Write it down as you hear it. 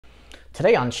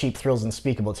Today on Cheap Thrills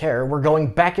Unspeakable Terror, we're going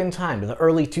back in time to the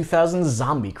early 2000s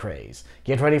zombie craze.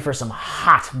 Get ready for some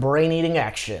hot, brain-eating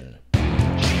action.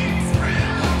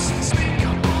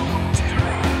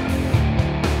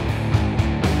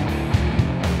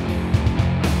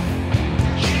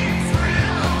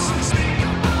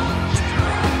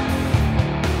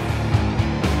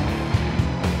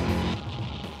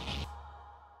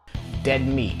 Dead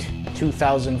Meat,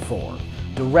 2004.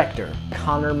 Director,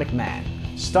 Conor McMahon.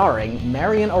 Starring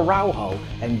Marion Araujo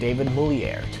and David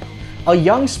Mulliert. A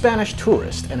young Spanish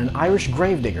tourist and an Irish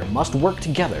gravedigger must work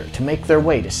together to make their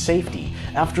way to safety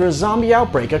after a zombie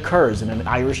outbreak occurs in an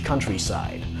Irish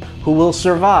countryside. Who will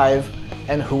survive,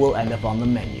 and who will end up on the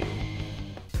menu?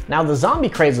 Now, the zombie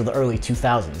craze of the early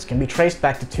 2000s can be traced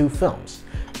back to two films.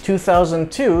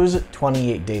 2002's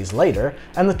 28 Days Later,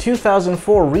 and the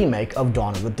 2004 remake of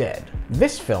Dawn of the Dead.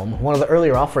 This film, one of the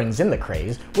earlier offerings in the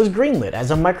craze, was greenlit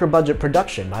as a micro-budget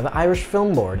production by the Irish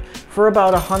Film Board for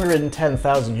about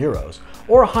 110,000 euros,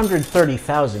 or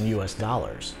 130,000 US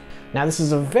dollars. Now, this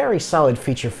is a very solid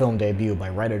feature film debut by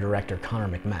writer-director Conor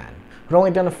McMahon, who'd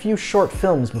only done a few short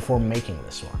films before making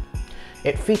this one.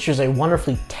 It features a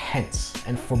wonderfully tense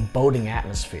and foreboding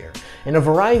atmosphere in a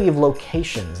variety of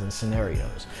locations and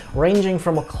scenarios, ranging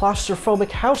from a claustrophobic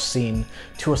house scene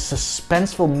to a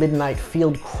suspenseful midnight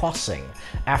field crossing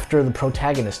after the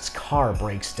protagonist's car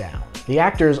breaks down. The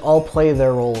actors all play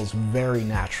their roles very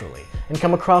naturally and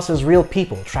come across as real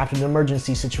people trapped in an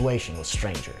emergency situation with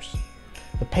strangers.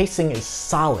 The pacing is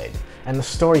solid and the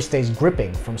story stays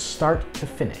gripping from start to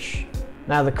finish.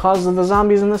 Now, the cause of the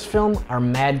zombies in this film are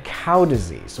mad cow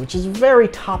disease, which is very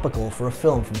topical for a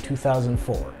film from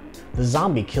 2004. The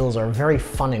zombie kills are very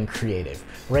fun and creative,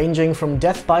 ranging from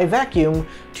death by vacuum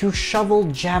to shovel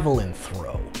javelin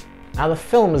throw. Now, the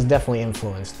film is definitely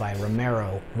influenced by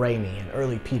Romero, Raimi, and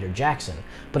early Peter Jackson,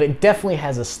 but it definitely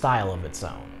has a style of its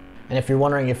own. And if you're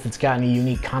wondering if it's got any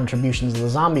unique contributions to the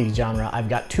zombie genre, I've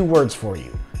got two words for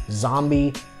you: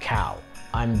 zombie cow.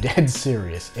 I'm dead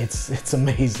serious, it's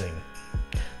amazing.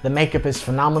 The makeup is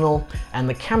phenomenal, and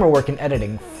the camera work and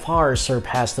editing far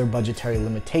surpass their budgetary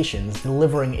limitations,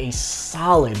 delivering a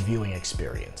solid viewing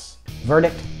experience.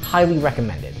 Verdict, highly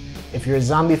recommended. If you're a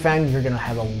zombie fan, you're gonna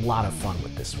have a lot of fun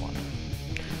with this one.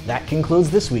 That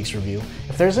concludes this week's review.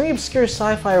 If there's any obscure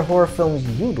sci-fi or horror films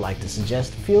you'd like to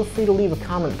suggest, feel free to leave a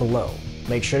comment below.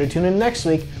 Make sure to tune in next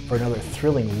week for another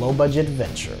thrilling low-budget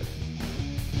adventure.